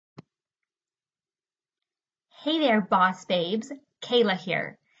Hey there, boss babes. Kayla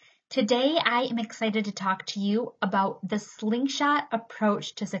here. Today I am excited to talk to you about the slingshot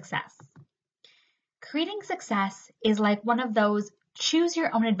approach to success. Creating success is like one of those choose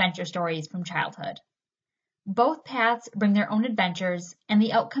your own adventure stories from childhood. Both paths bring their own adventures, and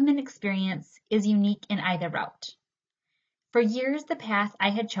the outcome and experience is unique in either route. For years, the path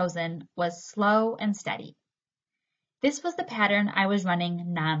I had chosen was slow and steady. This was the pattern I was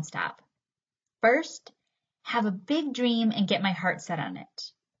running nonstop. First, have a big dream and get my heart set on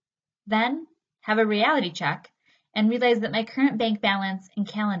it. Then, have a reality check and realize that my current bank balance and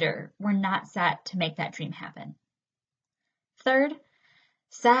calendar were not set to make that dream happen. Third,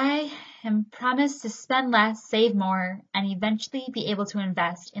 sigh and promise to spend less, save more, and eventually be able to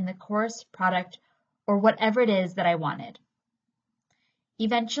invest in the course, product, or whatever it is that I wanted.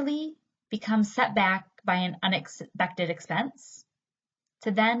 Eventually, become set back by an unexpected expense,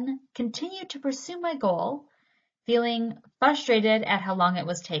 to then continue to pursue my goal, feeling frustrated at how long it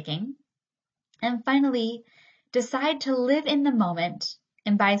was taking, and finally decide to live in the moment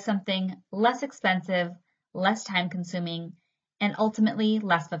and buy something less expensive, less time-consuming, and ultimately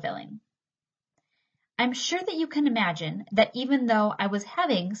less fulfilling. I'm sure that you can imagine that even though I was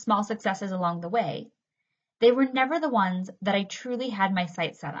having small successes along the way, they were never the ones that I truly had my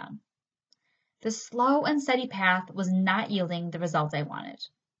sights set on. The slow and steady path was not yielding the results I wanted.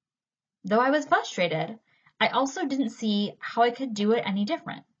 Though I was frustrated, I also didn't see how I could do it any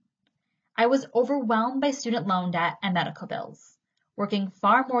different. I was overwhelmed by student loan debt and medical bills, working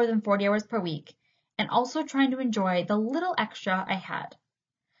far more than 40 hours per week, and also trying to enjoy the little extra I had.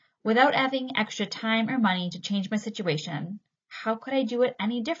 Without having extra time or money to change my situation, how could I do it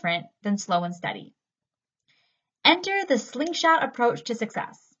any different than slow and steady? Enter the slingshot approach to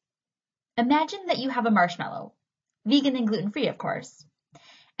success. Imagine that you have a marshmallow, vegan and gluten-free of course,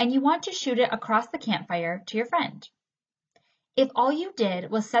 and you want to shoot it across the campfire to your friend. If all you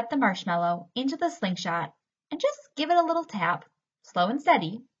did was set the marshmallow into the slingshot and just give it a little tap, slow and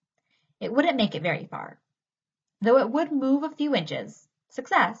steady, it wouldn't make it very far. Though it would move a few inches,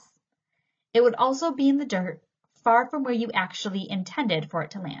 success, it would also be in the dirt, far from where you actually intended for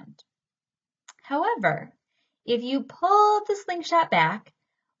it to land. However, if you pulled the slingshot back,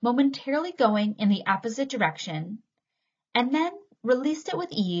 momentarily going in the opposite direction, and then released it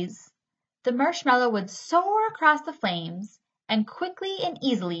with ease, the marshmallow would soar across the flames and quickly and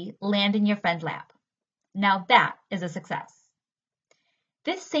easily land in your friend's lap. Now that is a success.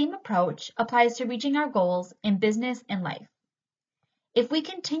 This same approach applies to reaching our goals in business and life. If we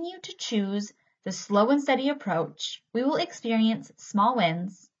continue to choose the slow and steady approach, we will experience small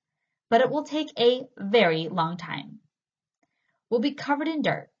wins, but it will take a very long time. We'll be covered in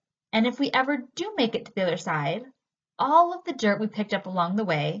dirt, and if we ever do make it to the other side, all of the dirt we picked up along the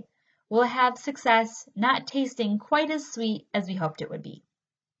way will have success not tasting quite as sweet as we hoped it would be.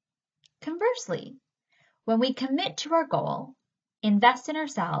 Conversely, when we commit to our goal, invest in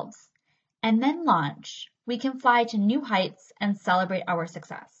ourselves, and then launch, we can fly to new heights and celebrate our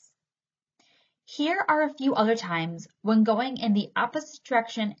success. Here are a few other times when going in the opposite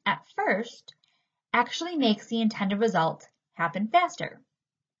direction at first actually makes the intended result happen faster.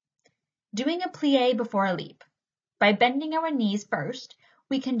 Doing a plie before a leap. By bending our knees first,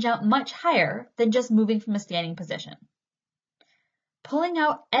 we can jump much higher than just moving from a standing position. Pulling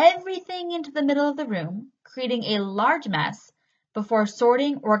out everything into the middle of the room, creating a large mess before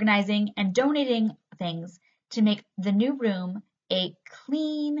sorting, organizing, and donating things to make the new room a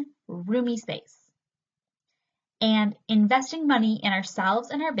clean, roomy space. And investing money in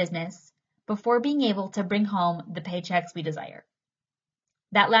ourselves and our business before being able to bring home the paychecks we desire.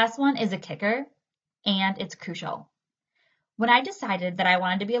 That last one is a kicker, and it's crucial. When I decided that I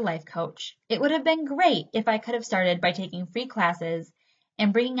wanted to be a life coach, it would have been great if I could have started by taking free classes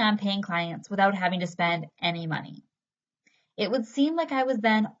and bringing on paying clients without having to spend any money. It would seem like I was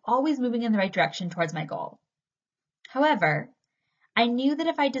then always moving in the right direction towards my goal. However, I knew that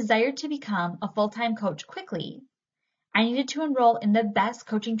if I desired to become a full-time coach quickly, I needed to enroll in the best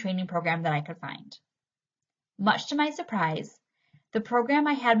coaching training program that I could find. Much to my surprise, the program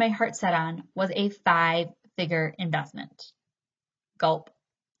I had my heart set on was a 5-figure investment. Gulp.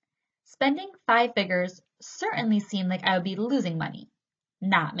 Spending 5 figures certainly seemed like I would be losing money,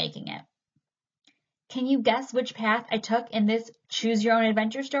 not making it. Can you guess which path I took in this choose your own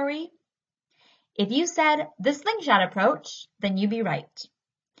adventure story? If you said the slingshot approach, then you'd be right.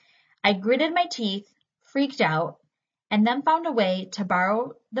 I gritted my teeth, freaked out, and then found a way to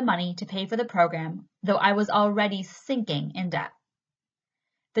borrow the money to pay for the program, though I was already sinking in debt.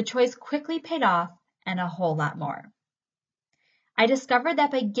 The choice quickly paid off and a whole lot more. I discovered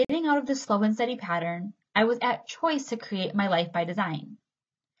that by getting out of the slow and steady pattern, I was at choice to create my life by design.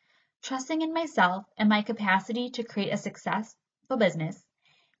 Trusting in myself and my capacity to create a successful business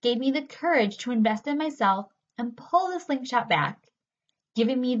gave me the courage to invest in myself and pull the slingshot back,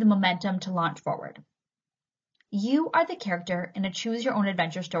 giving me the momentum to launch forward. You are the character in a choose your own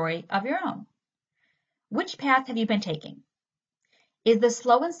adventure story of your own. Which path have you been taking? Is the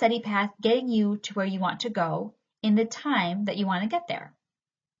slow and steady path getting you to where you want to go in the time that you want to get there?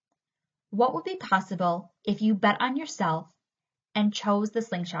 What would be possible if you bet on yourself and chose the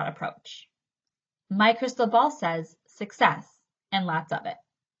slingshot approach? My crystal ball says success and lots of it.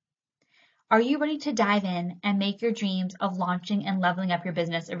 Are you ready to dive in and make your dreams of launching and leveling up your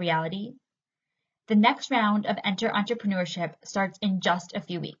business a reality? The next round of Enter Entrepreneurship starts in just a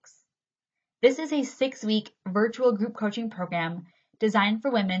few weeks. This is a 6-week virtual group coaching program designed for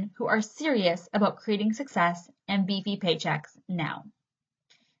women who are serious about creating success and beefy paychecks now.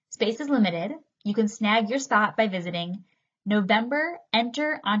 Space is limited. You can snag your spot by visiting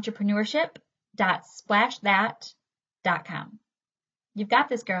NovemberEnterEntrepreneurship.splashthat.com. You've got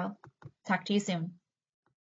this, girl. Talk to you soon.